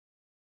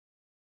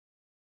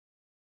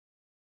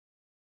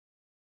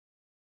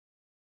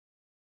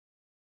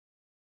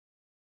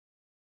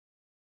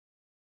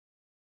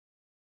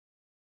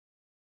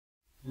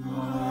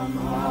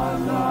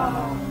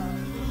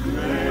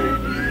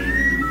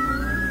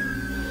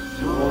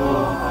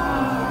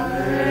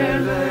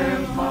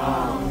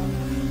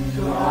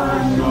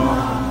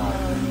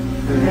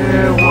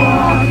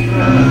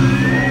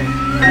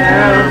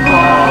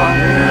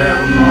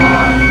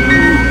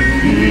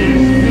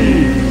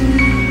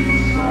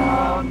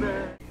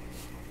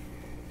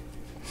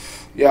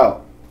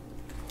Yo,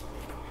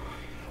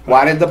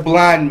 why did the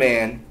blind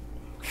man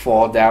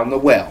fall down the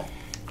well?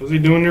 Was he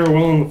doing near a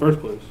well in the first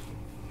place?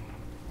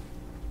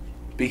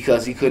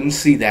 Because he couldn't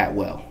see that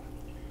well.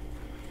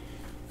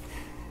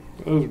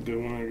 That was a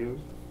good one, I guess.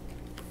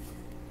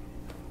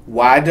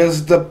 Why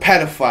does the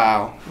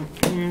pedophile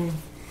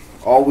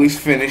always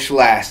finish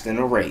last in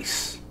a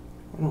race?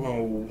 I don't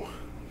know.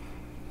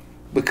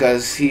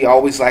 Because he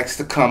always likes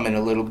to come in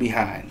a little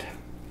behind.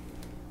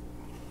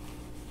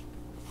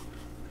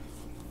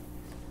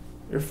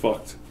 You're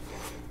fucked.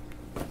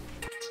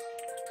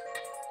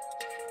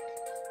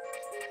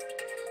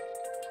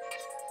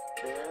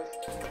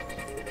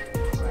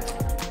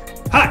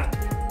 Hi!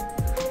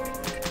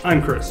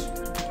 I'm Chris.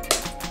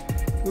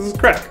 This is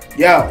Crack.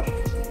 Yo.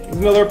 This is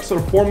another episode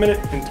of 4-minute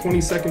and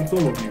 20-second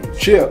film reviews.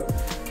 Chill.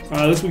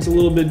 This week's a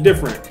little bit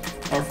different.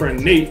 Our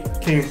friend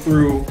Nate came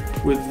through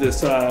with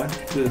this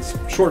this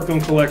short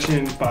film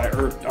collection by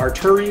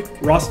Arturi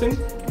Rostin.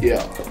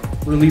 Yeah.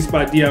 Released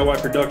by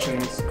DIY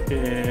Productions,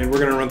 and we're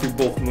gonna run through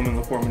both of them in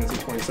the 4 minutes and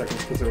 20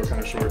 seconds because they were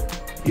kind of short.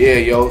 Yeah,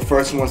 yo. The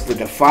first one's the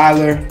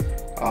Defiler.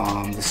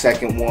 The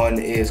second one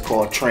is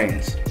called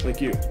Trans.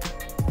 Like you.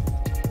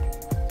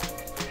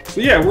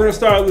 So yeah, we're gonna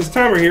start this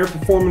timer here for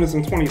 4 minutes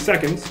and 20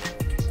 seconds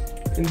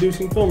and do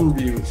some film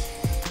reviews.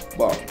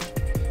 Wow.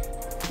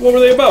 What were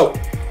they about?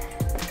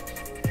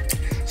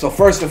 So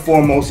first and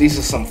foremost,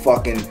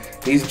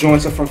 these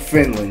joints are from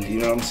Finland, you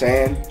know what I'm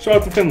saying? Shout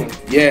out to Finland.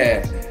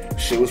 Yeah,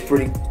 shit was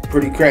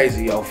pretty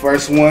crazy, yo.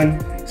 First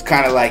one, it's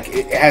kind of like,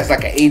 it has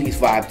like an 80s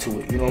vibe to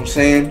it, you know what I'm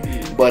saying?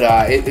 But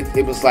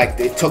it was like,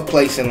 it took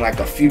place in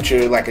like a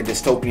future, like a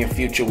dystopian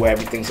future where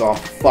everything's all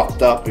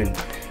fucked up and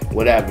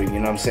whatever, you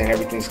know what I'm saying?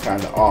 Everything's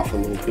kind of off a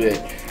little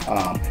bit.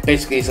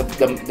 Basically, it's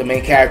the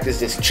main character is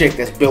this chick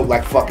that's built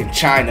like fucking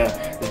China,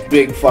 this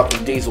big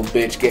fucking diesel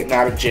bitch getting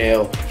out of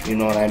jail, you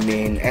know what I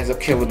mean? Ends up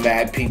killing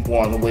mad people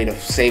on the way to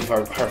save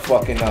her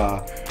fucking,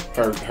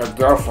 her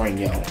girlfriend,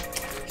 yo.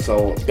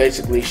 So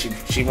basically,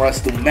 she runs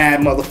through mad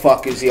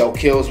motherfuckers, yo,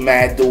 kills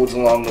mad dudes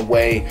along the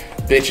way,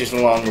 bitches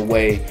along the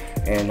way,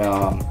 and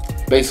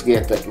basically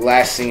at the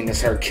last scene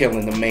is her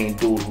killing the main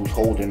dude who's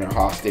holding her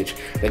hostage.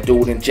 The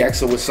dude injects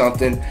her with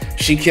something.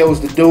 She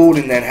kills the dude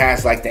and then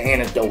has like the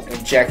antidote,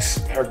 injects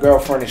her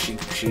girlfriend, and she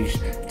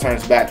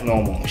turns back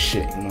normal and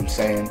shit. You know what I'm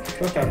saying?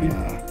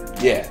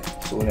 Yeah.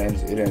 So it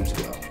ends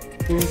well.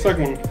 What's the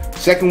second one?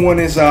 Second one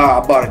is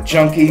about a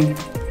junkie.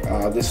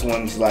 This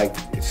one's like,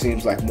 it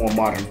seems like more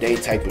modern day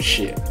type of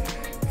shit.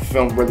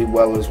 Filmed really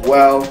well as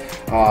well.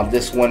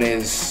 This one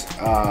is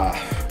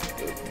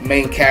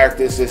main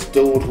character is this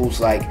dude who's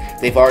like,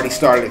 they've already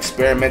started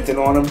experimenting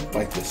on him,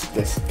 like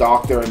this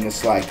doctor and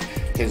this like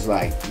his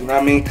like, you know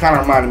what I mean, kind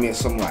of reminded me of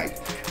some like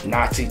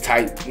Nazi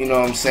type, you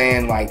know what I'm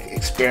saying, like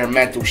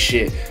experimental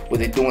shit where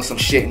they're doing some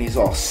shit and he's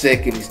all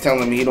sick and he's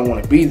telling me he don't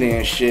want to be there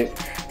and shit.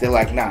 They're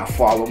like, nah,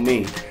 follow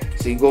me.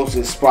 So he goes to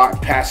the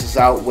spot, passes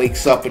out,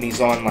 wakes up, and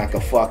he's on like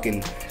a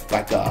fucking,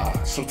 like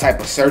some type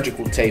of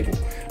surgical table.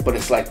 But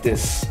it's like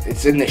this,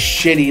 it's in this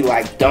shitty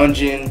like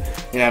dungeon,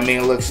 you know what I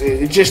mean?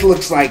 It just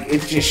looks like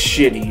it's just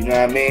shitty, you know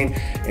what I mean?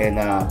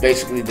 And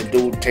basically the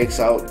doctor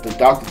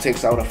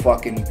takes out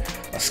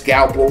a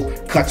scalpel,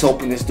 cuts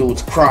open this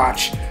dude's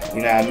crotch,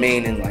 you know what I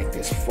mean? And like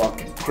this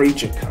fucking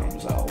creature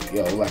comes out,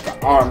 yo, like an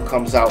arm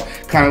comes out,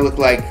 kind of look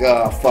like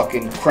a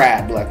fucking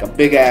crab, like a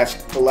big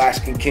ass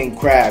Alaskan king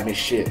crab and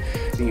shit.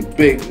 And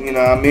big, you know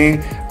what I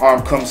mean?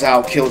 Arm comes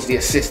out, kills the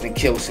assistant,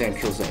 kills him,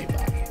 kills everybody.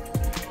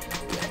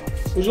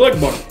 What'd you like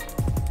about it?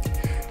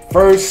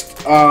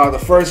 The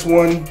first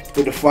one,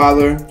 the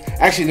Defiler.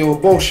 Actually, they were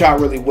both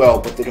shot really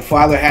well, but the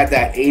Defiler had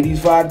that 80s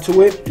vibe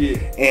to it. Yeah.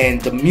 And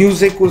the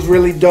music was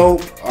really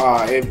dope.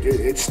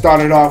 It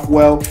started off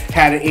well,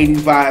 had an 80s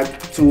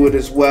vibe to it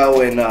as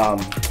well. And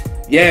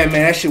yeah,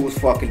 man, that shit was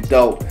fucking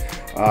dope.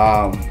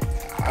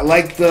 I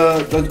like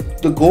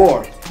the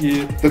gore.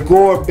 Yeah. The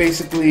gore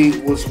basically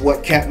was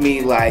what kept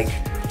me like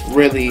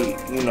really,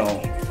 you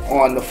know,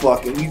 on the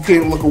fucking, you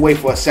couldn't look away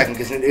for a second,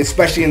 because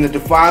especially in the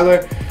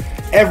Defiler,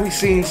 every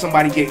scene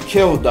somebody getting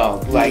killed,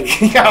 dog. Like,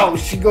 yo,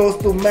 she goes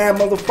through mad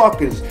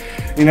motherfuckers.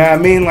 You know what I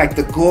mean? Like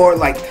the gore,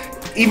 like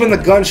even the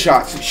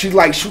gunshots. She'd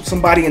like shoot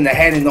somebody in the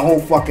head and the whole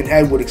fucking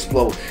head would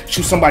explode.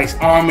 Shoot somebody's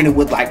arm and it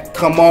would like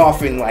come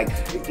off and like,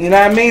 you know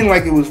what I mean?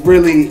 Like it was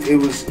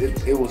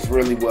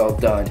really well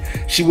done.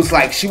 She was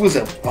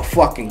a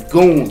fucking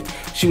goon.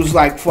 She was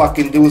like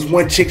fucking, there was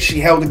one chick she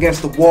held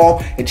against the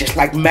wall and just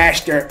like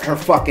mashed her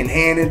fucking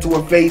hand into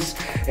her face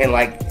and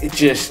like it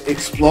just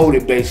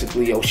exploded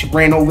basically, yo. She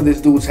ran over this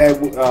dude's head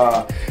with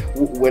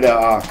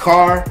a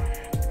car.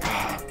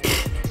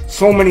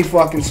 So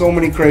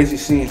many crazy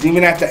scenes.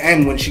 Even at the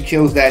end when she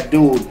kills that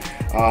dude,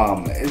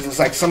 it's just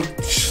like some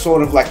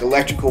sort of like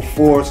electrical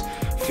force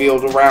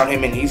field around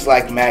him and he's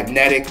like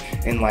magnetic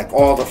and like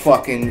all the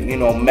fucking, you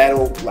know,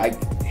 metal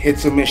like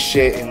hits him and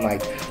shit and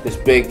like this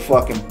big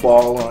fucking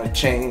ball on a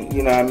chain,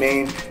 you know what I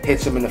mean,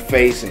 hits him in the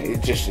face and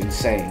it's just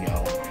insane,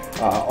 yo.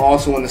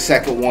 Also in the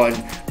second one,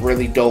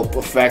 really dope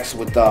effects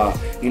with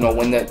you know,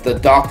 when the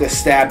doctor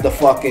stabbed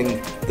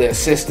the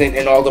assistant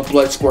and all the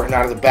blood squirting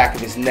out of the back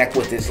of his neck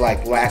with his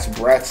like last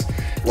breaths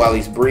while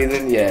he's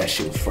breathing. Yeah,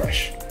 she was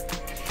fresh.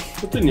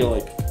 What didn't you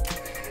like?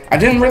 I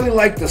didn't really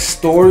like the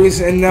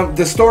stories in them.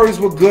 The stories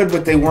were good,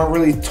 but they weren't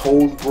really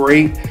told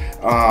great.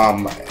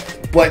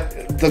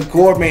 But the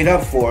gore made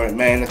up for it,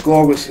 man. The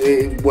gore was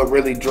what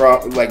really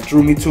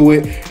drew me to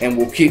it, and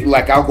will keep,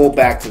 like, I'll go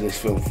back to this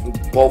film,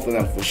 both of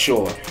them for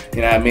sure.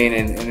 You know what I mean?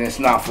 And it's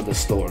not for the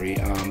story.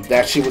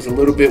 That shit was a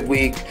little bit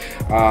weak.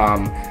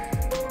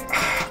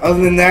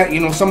 Other than that,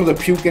 you know, some of the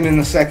puking in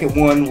the second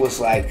one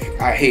was like,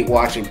 I hate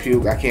watching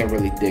puke. I can't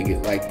really dig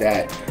it like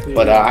that. Yeah.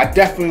 But I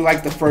definitely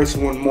like the first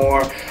one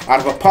more.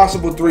 Out of a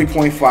possible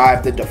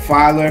 3.5, the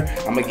Defiler,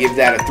 I'm going to give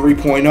that a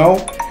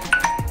 3.0.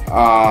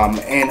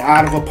 And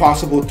out of a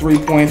possible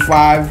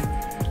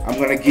 3.5, I'm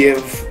going to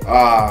give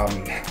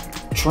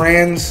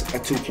Trans a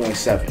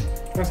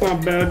 2.7. That's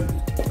not bad.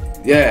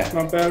 Yeah.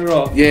 Not bad at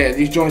all. Yeah,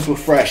 these joints were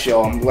fresh,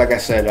 yo. Like I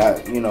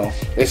said, you know,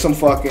 there's some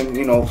fucking,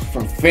 you know,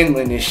 from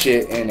Finland and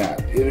shit, and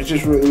it was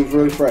just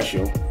really, fresh,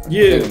 yo.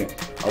 Yeah.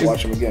 I'll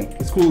watch them again.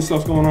 It's cool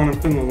stuff going on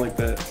in Finland like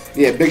that.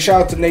 Yeah, big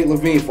shout out to Nate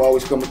Levine for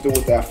always coming through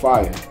with that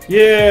fire.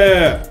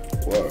 Yeah.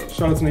 Word.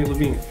 Shout out to Nate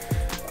Levine.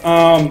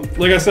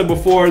 Like I said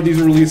before,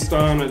 these are released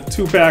on a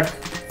 2-pack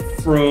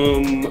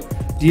from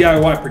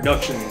DIY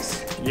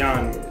Productions.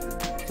 Jan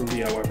from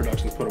DIY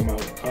Productions put them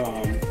out.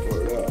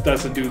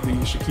 That's a dude that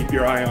you should keep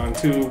your eye on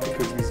too,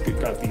 because he's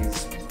got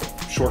these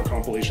short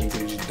compilations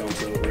that he just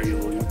dumps out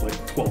regularly with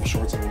like 12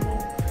 shorts on them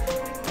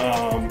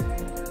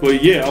all.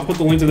 But yeah, I'll put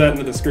the link to that in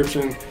the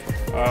description.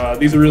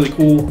 These are really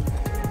cool.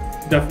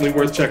 Definitely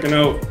worth checking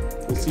out.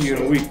 We'll see you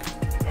in a week.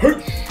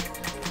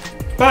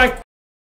 Bye!